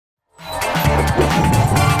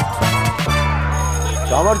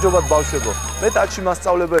გამარჯობათ ბავშვებო, მე დაჩი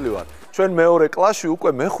მასწავლებელი ვარ. ჩვენ მეორე კლასში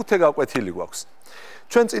უკვე მეხუთე გაკვეთილი გვაქვს.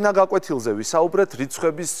 ჩვენ წინა გაკვეთილზე ვისაუბრეთ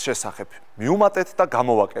რიცხვების შესახებ. მივუმატეთ და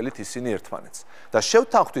გამოვაკელით ისინი ერთმანეთს. და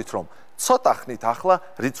შევთანხმდით, რომ ცოტა ხნით ახლა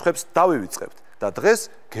რიცხვებს დავივიწყებთ და დღეს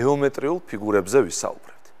გეომეტრიულ ფიგურებზე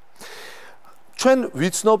ვისაუბრებთ. ჩვენ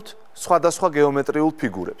ვიცნობთ სხვადასხვა გეომეტრიულ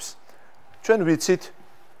ფიგურებს. ჩვენ ვიცით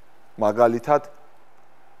მაგალითად,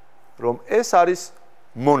 რომ ეს არის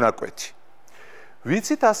მონაკვეთი.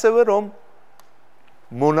 ვიცით ასევე, რომ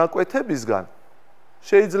მონაკვეთებისგან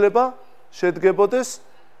შეიძლება შედგებოდეს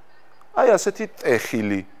აი ასეთი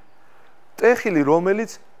ტეხილი. ტეხილი,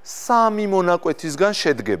 რომელიც სამი მონაკვეთისგან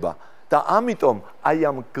შედგება და ამიტომ აი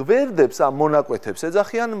ამ გვერდებს, ამ მონაკვეთებს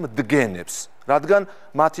ეძახიან მდგენებს, რადგან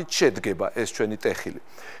მათით შედგება ეს ჩვენი ტეხილი.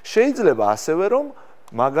 შეიძლება ასევე, რომ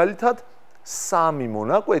მაგალითად სამი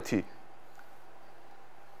მონაკვეთი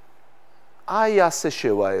აი ასე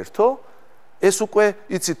შევაერთო, ეს უკვე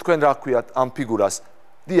იცით თქვენ რა ქვიათ ამ ფიგურას.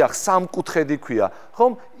 დიახ, სამკუთხედი ქვია,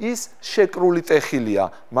 ხომ? ის შეკრული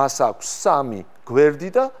ტეხილია, მას აქვს სამი გვერდი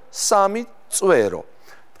და სამი წვერო.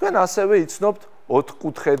 თქვენ ასევე იცნობთ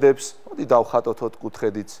ოთხკუთხედებს. მოდი დავხატოთ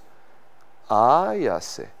ოთხკუთხედიც. აი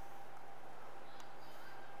ასე.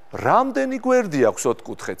 რამდენი გვერდი აქვს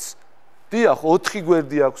ოთხკუთხედს? დიახ, 4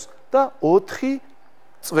 გვერდი აქვს და 4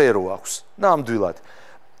 წვერო აქვს. ნამდვილად.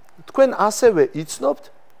 თქვენ ასევე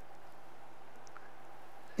იცნობთ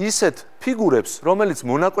ისეთ ფიგურებს, რომელიც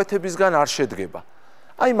მონაკვეთებისგან არ შედგება.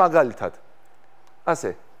 აი მაგალითად,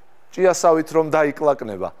 ასე, ჭიასავით რომ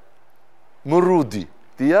დაიკლაკნება. მრუდი,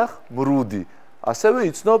 დიახ, მრუდი. ასევე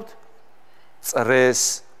იცნობთ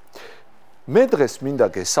წრეს. მე დღეს მინდა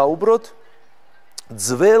გესაუბროთ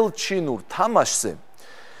ძველ ჩინურ თამაშზე,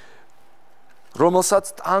 რომელსაც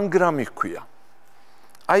ტანგრამი ჰქვია.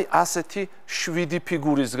 აი ასეთი 7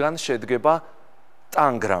 ფიგურისგან შედგება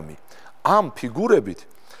ტანგრამი. ამ ფიგურებით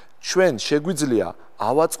ჩვენ შეგვიძლია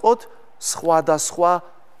ავაწყოთ სხვადასხვა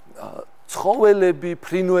ცხოველები,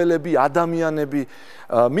 ფრინველები, ადამიანები.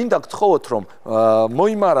 მინდა გთხოვოთ, რომ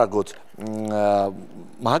მოიმარაგოთ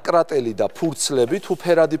მაკრატელი და ფურცლები, თუ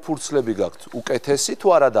ფერადი ფურცლები გაქვთ, უკეთესი, თუ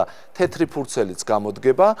არა და თეთრი ფურცელიც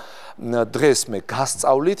გამოდგება. დღეს მე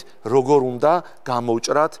გასწავლით, როგორ უნდა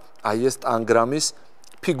გამოვჭრათ აი ეს ტანგრამის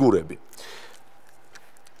ფიგურები.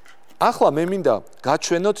 ახლა მე მინდა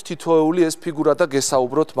გაჩვენოთ თითოეული ეს ფიგურა და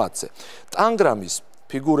გესაუბროთ მათზე. ტანგრამის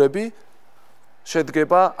ფიგურები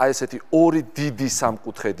შედგება აი ესეთი ორი დიდი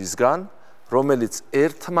სამკუთხედისგან, რომელიც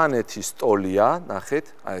ერთმანეთის ტოლია, ნახეთ,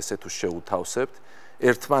 აი ესე თუ შეუთავსებთ,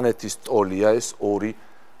 ერთმანეთის ტოლია ეს ორი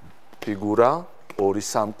ფიგურა, ორი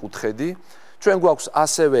სამკუთხედი. ჩვენ გვაქვს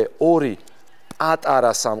ასევე ორი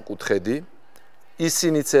პატარა სამკუთხედი,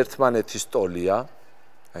 ისინიც ერთმანეთის ტოლია,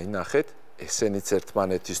 აი ნახეთ, ესენიც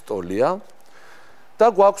ერთმანეთის ტოლია და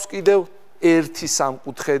გვაქვს კიდევ ერთი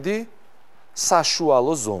სამკუთხედი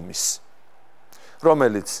საშუალო ზომის,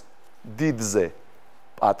 რომელიც დიდზე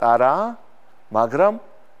პატარაა, მაგრამ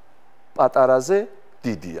პატარაზე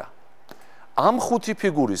დიდია. ამ 5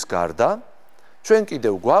 ფიგურის გარდა ჩვენ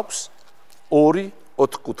კიდევ გვაქვს ორი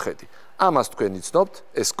ოთხკუთხედი. ამას თქვენ იცნობთ,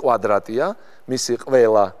 ეს კვადრატია, მისი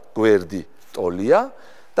ყველა გვერდი ტოლია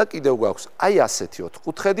და კიდევ გვაქვს აი ასეთი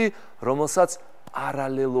ოთხკუთხედი, რომელსაც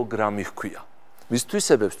პარალელოგრამი ჰქვია. მის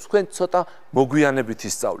თვისებებს თქვენ ცოტა მოგვიანებით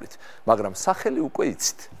ისწავლით, მაგრამ სახელი უკვე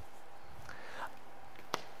იცით.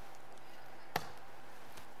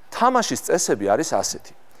 თამაშის წესები არის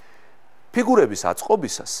ასეთი. ფიგურების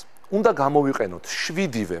აწყობისას უნდა გამოვიყენოთ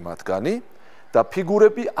 7-ვე მათგანი და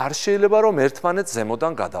ფიგურები არ შეიძლება რომ ერთმანეთს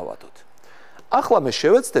ზემოდან გადავადოთ. ახლა მე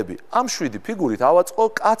შევეცდები ამ 7 ფიგურით ავაწყო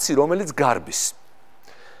კაცი, რომელიც გარბის.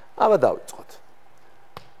 აბა დავიწყოთ.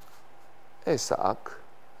 ეს აქ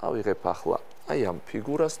ავიღებ ახლა აი ამ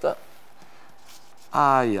ფიგურას და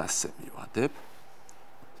აი ასე მივადებ.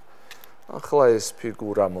 ახლა ეს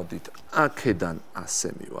ფიგურა მოდით აქედან ასე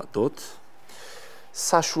მივადოთ.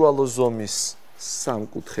 საშუალო ზომის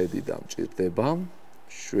სამკუთხედი დამჭირდება,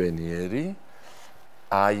 შვენიერი.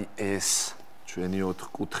 აი ეს ჩვენი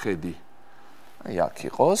ოთხკუთხედი აი აქ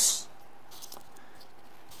იყოს.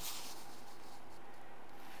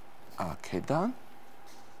 აქედან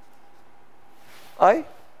აი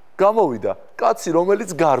გამოვიდა კაცი,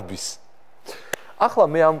 რომელიც გარბის. ახლა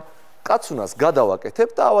მე ამ კაცუნას გადავაკეთებ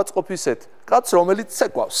და ავაწყობ ისეთ კაცს, რომელიც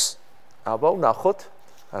ცეკვავს. აბა ვნახოთ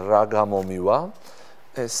რა გამომივა.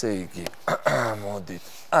 ესე იგი, მოდით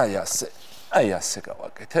აი ასე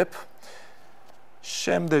გავაკეთებ.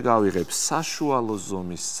 შემდეგ ავიღებ საშუალო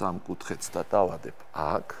ზომის სამკუთხედს და დავადებ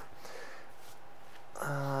აქ.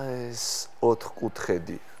 ეს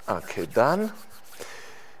ოთხკუთხედი აქედან.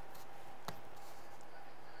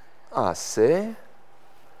 ასე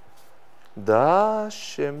და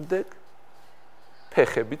შემდეგ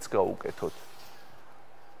ფეხებიც გავუკეთოთ.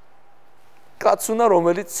 კაც უნდა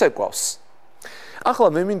რომელიც ცეკვავს. ახლა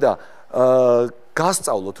მე მინდა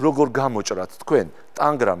გასწავლოთ როგორ გამოჭრათ თქვენ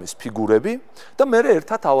ტანგრამის ფიგურები და მე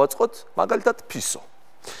ერთად ავაწყოთ მაგალითად ფისო.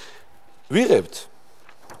 ვიღებთ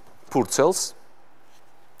ფურცელს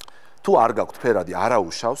თუ არ გაქვთ ფერადი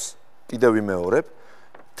არაუშავს, კიდევ ვიმეორებ,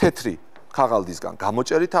 თეთრი ქაღალდისგან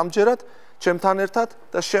გამოჭერით ამჯერად ჩემთან ერთად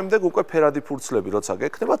და შემდეგ უკვე ფერადი ფურცლები როცა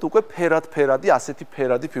გექნებათ, უკვე ფერადი ასეთი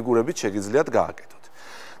ფერადი ფიგურებით შეგიძლიათ გააკეთოთ.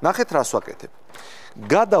 ნახეთ რას ვაკეთებ.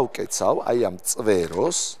 გადავკეცავ აი ამ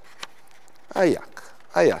წვეროს, აი აქ,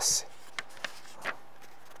 აი ასე.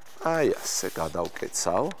 აი ასე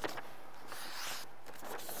გადავკეცავ.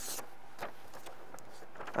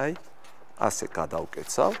 აი ასე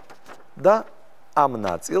გადავკეცავ და ამ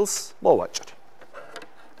ნაწილს მოვაჭრი.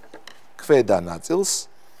 ქვედა ნაწილს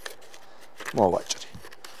მოვაჭრი.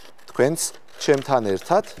 თქვენც ჩემთან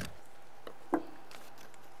ერთად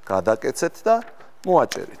გადაკეცეთ და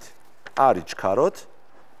მოაჭერით. არ იჩქაროთ,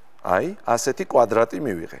 აი ასეთი კვადრატი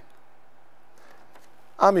მივიღე.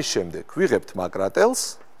 ამის შემდეგ ვიღებთ მაკრატელს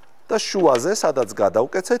და შუაზე, სადაც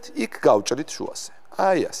გადავკეცეთ, იქ გავჭრით შუაზე.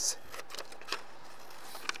 აი ასე.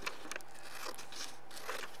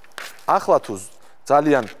 ახლა თუ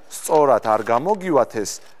ძალიან სწორად არ გამოგივათ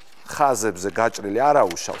ეს ხაზებზე გაჭრილი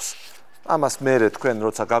არაუშავს. ამას მერე თქვენ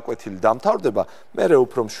როცა გაკვეთილი დამთავრდება, მერე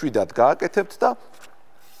უფრო მშვიდად გააკეთებთ და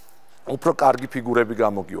უფრო კარგი ფიგურები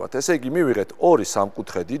გამოგივათ. ესე იგი მივიღეთ ორი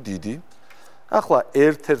სამკუთხედი დიდი. ახლა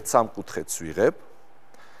ერთ-ერთ სამკუთხედს ვიღებ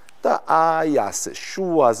და აი ასე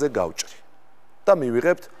შუაზე გავჭრი. და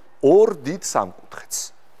მივიღებთ ორ დიდ სამკუთხედს.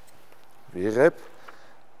 ვიღებ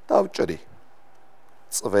და ვჭრი.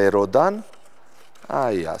 წვეროდან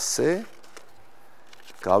აი ასე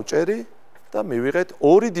გავჭერი და მივიღეთ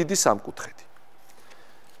ორი დიდი სამკუთხედი.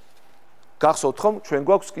 გახსოვთ ხომ, ჩვენ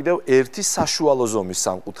გვაქვს კიდევ ერთი საშუალო ზომის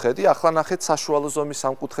სამკუთხედი. ახლა ნახეთ საშუალო ზომის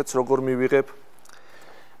სამკუთხედს როგორ მივიღებ.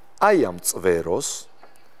 აი ამ წვეროს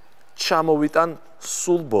ჩამოვიტან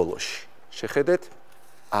სულ ბოლოში. შეხედეთ,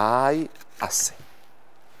 აი ასე.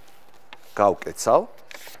 გავკეცავ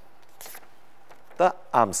და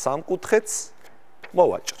ამ სამკუთხედს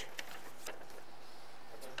მოვაჭრი.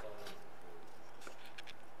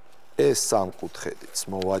 ეს სამკუთხედიც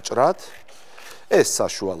მოვაჭრათ. ეს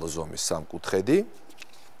საშუალო ზომის სამკუთხედი.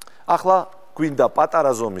 ახლა გვინდა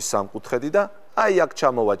პატარა ზომის სამკუთხედი და აი აქ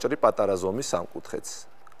ჩამოვაჭრი პატარა ზომის სამკუთხედს.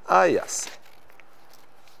 აი ასე.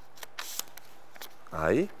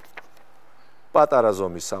 აი პატარა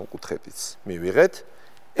ზომის სამკუთხედიც მივიღეთ.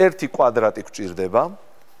 ერთი კვადრატი გვჭირდება.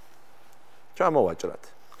 ჩამოვაჭრათ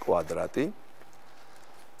კვადრატი.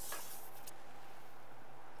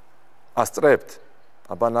 ასწრებთ.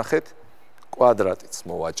 აბა ნახეთ, კვადრატიც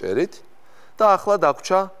მოვაჭერით და ახლა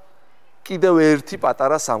დაგვრჩა კიდევ ერთი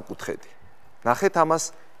პატარა სამკუთხედი. ნახეთ ამას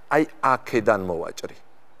აი აქედან მოვაჭრი.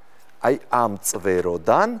 აი ამ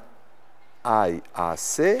წვეროდან აი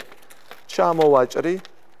ასე ჩამოვაჭრი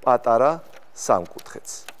პატარა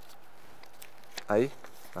სამკუთხედს. აი,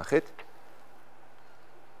 ნახეთ.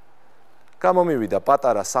 გამომივიდა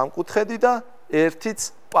პატარა სამკუთხედი და ერთიც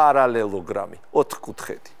პარალელოგრამი,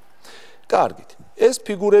 ოთხკუთხედი. კარგით. ეს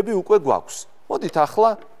ფიგურები უკვე გვაქვს. მოდით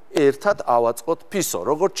ახლა ერთად ავაწყოთ ფისო,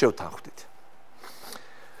 როგორც შევთანხმდით.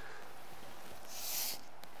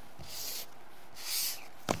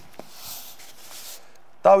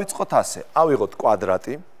 დავიწყოთ ასე, ავიღოთ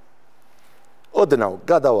კვადრატი, ოდნავ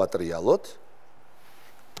გადავატრიალოთ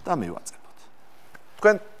და მივაწებოთ.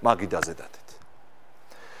 თქვენ მაგიდაზე დადეთ.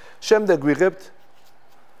 შემდეგ ვიღებთ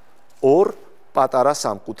ორ პატარა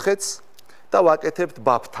სამკუთხედს და ვაკეთებთ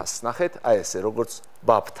ბაფთას. ნახეთ, აი ესე, როგორც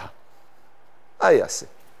ბაფთა. აი ასე.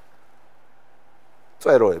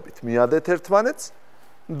 წვეროებით მიადეთ ერთმანეთს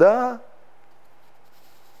და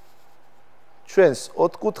ჩვენს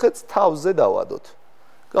ოთხკუთხედს თავზე დავადოთ.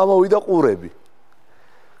 გამოვიდა ყურები.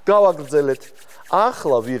 გავაგრძელეთ.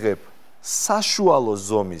 ახლა ვიღებ საშუალო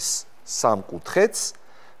ზომის სამკუთხედს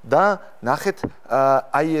და ნახეთ,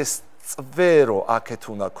 აი ეს წვერო აქეთ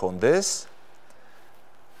უნდა კონდეს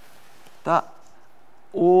და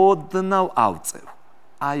ოდნავ ავწევ.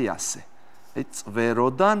 აი ასე. აი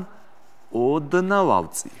წვეროდან ოდნავ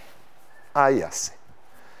ავწიე. აი ასე.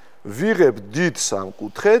 ვიღებ დიდ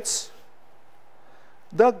სამკუთხედს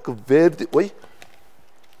და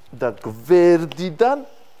გვერდიდან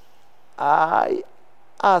აი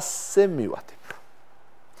ასე მივატებ.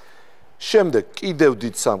 შემდეგ კიდევ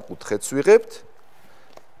დიდ სამკუთხედს ვიღებთ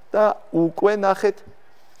და უკვე ნახეთ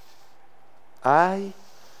აი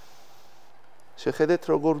შეხედეთ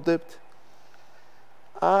როგორ ვდებთ.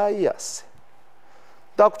 აი ასე.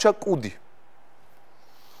 დაგვრჩა კუდი.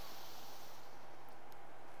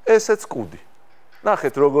 ესეც კუდი.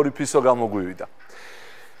 ნახეთ, როგორი ფისო გამოგვივიდა.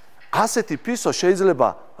 ასეთი ფისო შეიძლება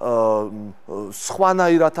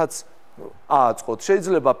სხვანაირადაც ააწყოთ.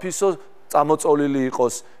 შეიძლება ფისო წამოწოლილი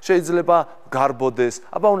იყოს, შეიძლება გარბოდეს.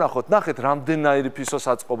 აბა ვნახოთ, ნახეთ, რამდენაირი ფისოს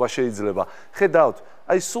აწყობა შეიძლება. ხედავთ,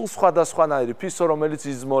 აი სულ სხვადასხვანაირი ფისო, რომელიც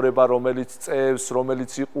იზმორება, რომელიც წევს,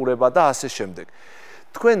 რომელიც იყურება და ასე შემდეგ.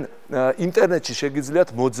 თქვენ ინტერნეტში შეგიძლიათ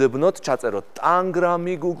მოძებნოთ, ჩაწეროთ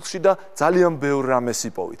ტანგრამი Google-ში და ძალიან ბევრ რამეს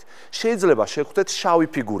იპოვით. შეიძლება შეხვდეთ შავი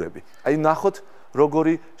ფიგურები. აი ნახოთ,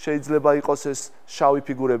 როგორი შეიძლება იყოს ეს შავი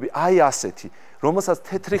ფიგურები. აი ასეთი, რომელსაც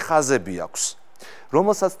თეთრი ხაზები აქვს.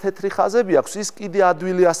 რომელსაც თეთრი ხაზები აქვს, ის კიდე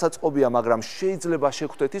ადვილი ასაწყობია, მაგრამ შეიძლება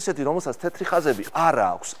შეხვდეთ ისეთი, რომელსაც თეთრი ხაზები არ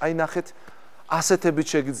აქვს. აი ნახეთ, ასეთებით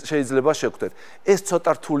შეიძლება შეხვდეთ. ეს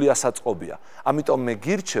ცოტა რთული ასაწყობია. ამიტომ მე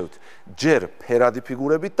გირჩევთ, ჯერ ფერადი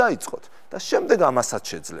ფიგურებით დაიწყოთ და შემდეგ ამასაც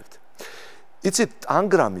შეძლებთ. იცით,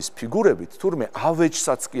 ტანგრამის ფიგურებით თურმე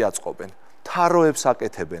ავეჯსაც კი აწყობენ, თაროებს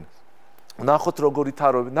აკეთებენ. ნახოთ როგორი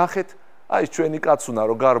თაროები, ნახეთ, აი ჩვენი კაცუნა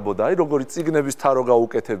რო გარბოდა, აი როგორი წიგნების თარო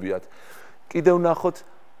გაუკეთებიათ. კიდევ ნახოთ,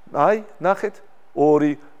 აი ნახეთ,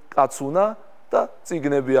 ორი კაცუნა და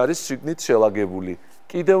წიგნები არის შიგნით შელაგებული.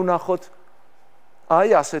 კიდევ ნახოთ, აი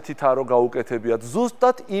ასეთი თარო გაუკეთებიათ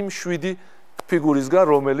ზუსტად იმ 7 ფიგურისგან,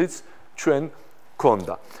 რომელიც ჩვენ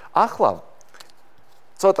გქონდა. ახლა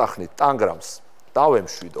ცოტა ხნით ტანგრამს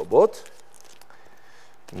დავემშვიდობოთ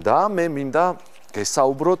და მე მინდა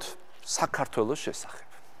გესაუბროთ საქართველოს შესახებ.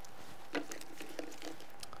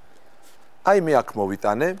 აი მე აქ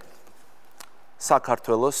მოვიტანე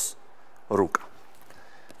საქართველოს რუკა.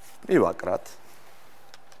 მივაკრათ.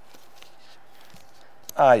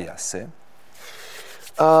 აი ასე.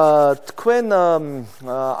 თქვენ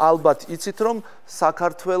ალბათ იცით, რომ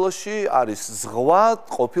საქართველოში არის ზღვა,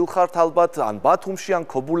 ყოფილხართ ალბათ ან ბათუმში, ან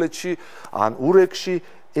ქობულეთში, ან ურეკში.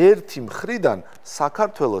 ერთი მხრიდან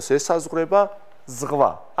საქართველოს ესაზღვრება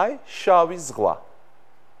ზღვა, აი შავი ზღვა.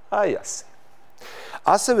 აი ასე.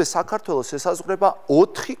 ასევე საქართველოს ესაზღვრება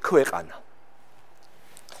 4 ქვეყანა.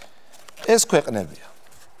 ეს ქვეყნებია: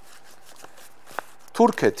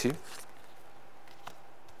 თურქეთი,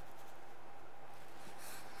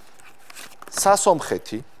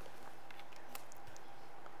 სასომხეთი,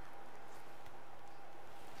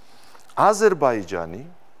 აზერბაიჯანი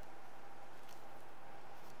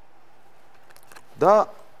და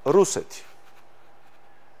რუსეთი.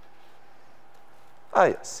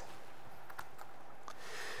 აი ასე.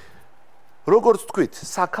 როგორც თქვით,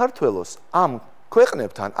 საქართველოს ამ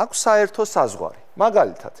ქვეყნებთან აქვს საერთო საზღვარი.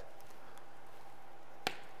 მაგალითად,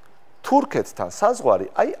 თურქეთთან საზღვარი,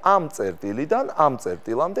 აი ამ წერტილიდან ამ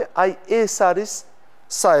წერტილამდე, აი ეს არის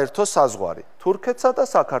საერთო საზღვარი თურქეთსა და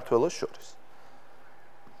საქართველოს შორის.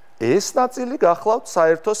 ეს ნაწილი გახლავთ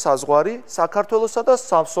საერთო საზღვარი საქართველოსა და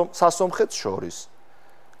სასომხეთს შორის.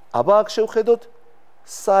 აბა აქ შევხედოთ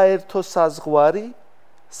საერთო საზღვარი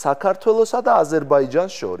საქართველოსა და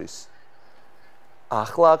აზერბაიჯანს შორის.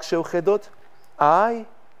 ახლა აქ შევხედოთ აი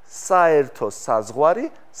საერთო საზღვარი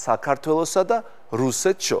საქართველოსა და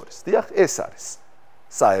რუსეთს შორის. დიახ, ეს არის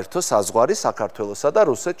საერთო საზღვარი საქართველოსა და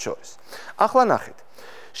რუსეთს შორის. ახლა ნახეთ,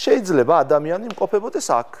 შეიძლება ადამიანი იმყოფებოდეს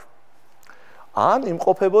აქ, ან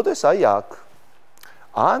იმყოფებოდეს აი აქ,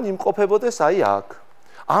 ან იმყოფებოდეს აი აქ.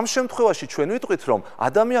 ამ შემთხვევაში ჩვენ ვიტყვით, რომ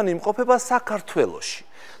ადამიანი იმყოფება საქართველოში.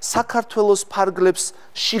 საქართველოს ფარგლებს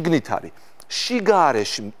შიგნით არის, შიგა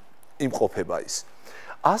არეში იმყოფება ის.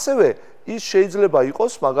 ასევე ის შეიძლება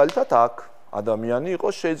იყოს მაგალითად აქ, ადამიანი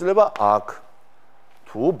იყოს შეიძლება აქ.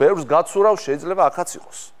 თუ ბევრს გაცურავს, შეიძლება აქაც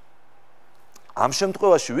იყოს. ამ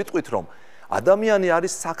შემთხვევაში ვიტყვით, რომ ადამიანი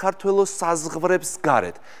არის საქართველოს საზღვრებს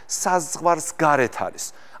გარეთ, საზღვარს გარეთ არის,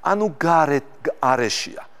 ანუ გარეთ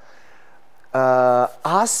არეშია.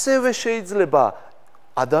 ასევე შეიძლება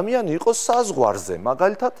ადამიანი იყოს საზღვარზე,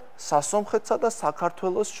 მაგალითად სასომხეთსა და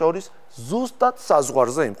საქართველოს შორის ზუსტად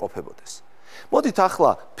საზღვარზე იმყოფებოდეს. მოდით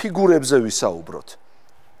ახლა ფიგურებზე ვისაუბროთ.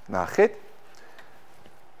 ნახეთ,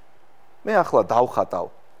 მე ახლა დავხატავ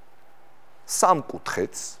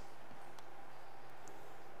სამკუთხედს.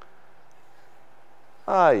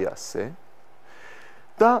 აი ასე.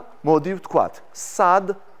 და მოდი ვთქვათ,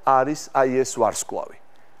 სად არის აი ეს ვარსკვლავი?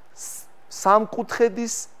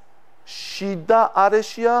 სამკუთხედის შიდა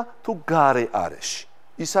არეშია თუ გარე არეში?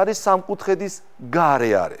 ის არის სამკუთხედის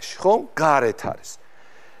გარე არეში, ხო? გარეთ არის.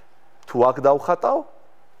 თუ აქ დავხატავ,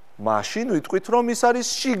 მაშინ ვიტყვით, რომ ის არის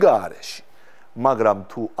შიგა არეში. მაგრამ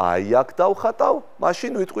თუ აი აქ დავხატავ,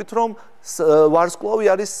 მაშინ ვიტყვით, რომ ვარსკვლავი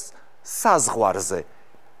არის საზღვარზე.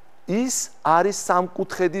 ის არის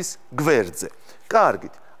სამკუთხედის გვერდზე.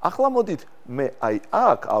 კარგით. ახლა მოდით მე აი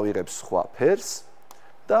აქ ავიღებ სხვა ფერს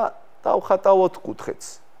და დავხატავ ოთხკუთხედს.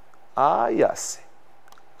 აი ასე.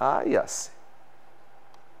 აი ასე.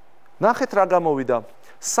 ნახეთ რა გამოვიდა.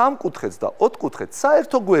 3 კუთხეც და 4 კუთხეც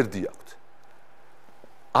საერთო გვერდი აქვთ.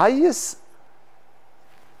 აი ეს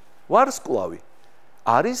ვარსკვლავი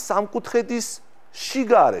არის 3 კუთხედის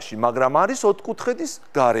შიგა არეში, მაგრამ არის 4 კუთხედის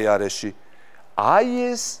გარე არეში. აი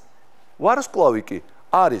ეს ვარსკვლავი კი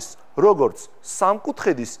არის როგორც 3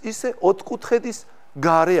 კუთხედის, ისე 4 კუთხედის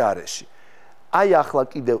გარე არეში. აი ახლა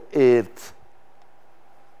კიდევ ერთ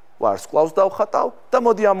ვარსკვლავს დავხატავ და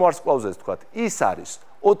მოდი ამ ვარსკვლავზეც ვთქვათ, ის არის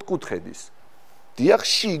 4 კუთხედის. დიახ,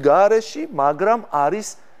 შიგა არეში, მაგრამ არის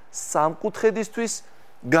 3 კუთხედისთვის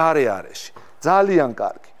გარე არეში. ძალიან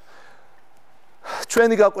კარგი.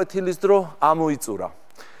 ჩვენი გაკვეთილის დრო ამოიწურა.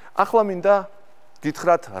 ახლა მინდა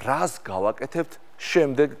გითხრათ, რას გავაკეთებთ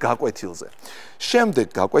შემდეგ გაკვეთილზე. შემდეგ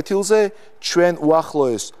გაკვეთილზე ჩვენ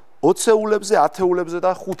უახლოეს 20-ეულებზე, 10-ეულებზე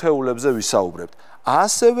და 5-ეულებზე ვისაუბრებთ.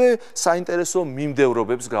 ასევე საინტერესო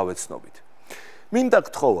მიმდევრობებს გავეცნობით. მინდა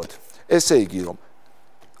გთხოვოთ, ესე იგი, რომ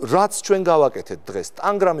რაც ჩვენ გავაკეთეთ დღეს,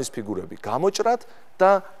 ტანგრამის ფიგურები გამოჭრათ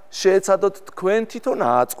და შეეცადოთ თქვენ თვითონ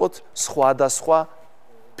აწყოთ სხვადასხვა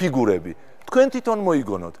ფიგურები. თქვენ თვითონ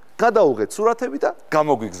მოიგონოთ, გადაუღეთ სურათები და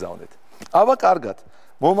გამოგვიგზავნეთ. აბა კარგად,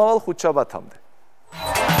 მომავალ ხუთშაბათამდე.